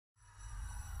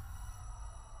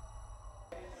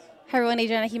Hi everyone,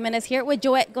 Adriana Jimenez here with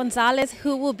Joet Gonzalez,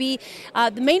 who will be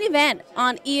the main event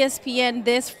on ESPN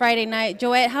this Friday night.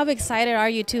 Joet, how excited are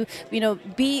you to,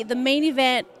 be the main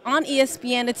event on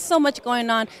ESPN? It's so much going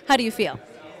on. How do you feel?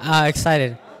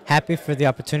 Excited. Happy for the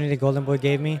opportunity Golden Boy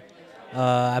gave me.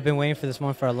 I've been waiting for this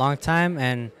moment for a long time,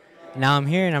 and now I'm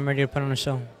here and I'm ready to put on a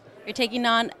show. You're taking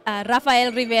on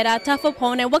Rafael Rivera, tough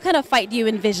opponent. What kind of fight do you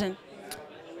envision?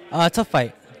 Tough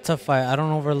fight. Tough fight. I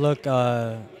don't overlook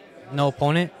no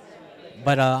opponent,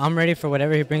 but I'm ready for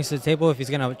whatever he brings to the table. If he's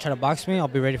going to try to box me, I'll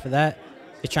be ready for that.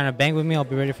 If he's trying to bang with me, I'll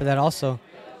be ready for that also.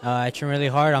 I train really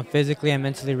hard. I'm physically and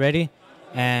mentally ready,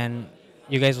 and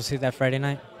you guys will see that Friday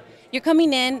night. You're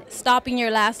coming in, stopping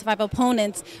your last 5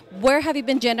 opponents. Where have you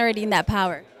been generating that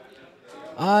power?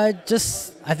 I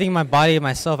think my body,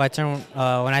 myself.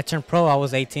 When I turned pro, I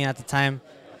was 18 at the time.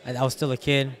 I was still a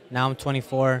kid. Now I'm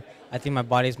 24. I think my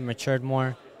body's matured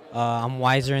more. I'm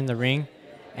wiser in the ring,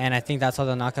 and I think that's how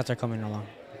the knockouts are coming along.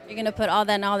 You're going to put all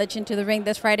that knowledge into the ring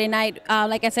this Friday night.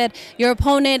 Like I said, your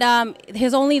opponent,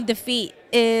 his only defeat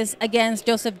is against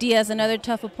Diaz, another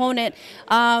tough opponent.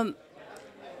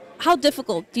 How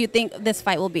difficult do you think this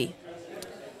fight will be?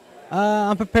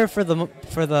 I'm prepared for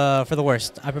the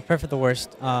worst. I prepare for the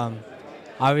worst.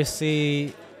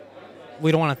 Obviously,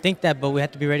 we don't want to think that, but we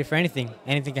have to be ready for anything.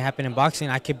 Anything can happen in boxing.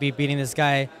 I could be beating this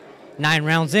guy 9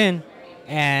 rounds in,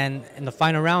 and in the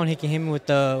final round, he can hit me with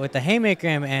the haymaker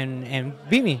and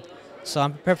beat me. So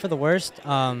I'm prepared for the worst.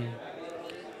 I'm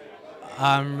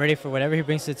ready for whatever he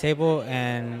brings to the table,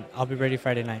 and I'll be ready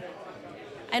Friday night.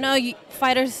 I know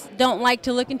fighters don't like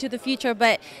to look into the future,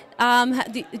 but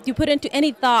do you put into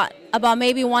any thought about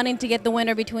maybe wanting to get the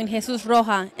winner between Jesus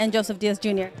Rojas and Joseph Diaz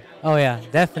Jr.? Oh yeah,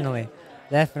 definitely.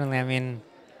 Definitely. I mean,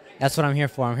 that's what I'm here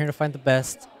for. I'm here to find the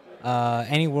best.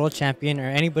 Any world champion or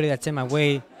anybody that's in my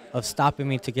way of stopping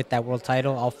me to get that world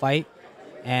title, I'll fight.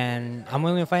 And I'm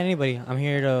willing to fight anybody. I'm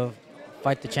here to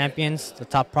fight the champions, the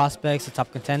top prospects, the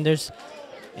top contenders.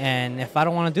 And if I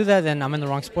don't want to do that, then I'm in the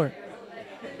wrong sport.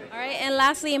 All right, and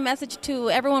lastly, a message to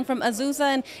everyone from Azusa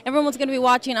and everyone's going to be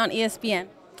watching on ESPN.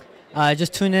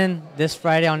 Just tune in this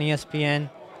Friday on ESPN.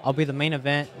 I'll be the main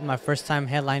event, my first time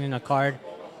headlining a card.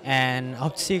 And I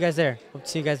hope to see you guys there. I'm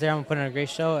going to put on a great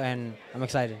show, and I'm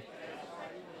excited.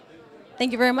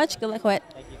 Thank you very much. Good luck, Joet.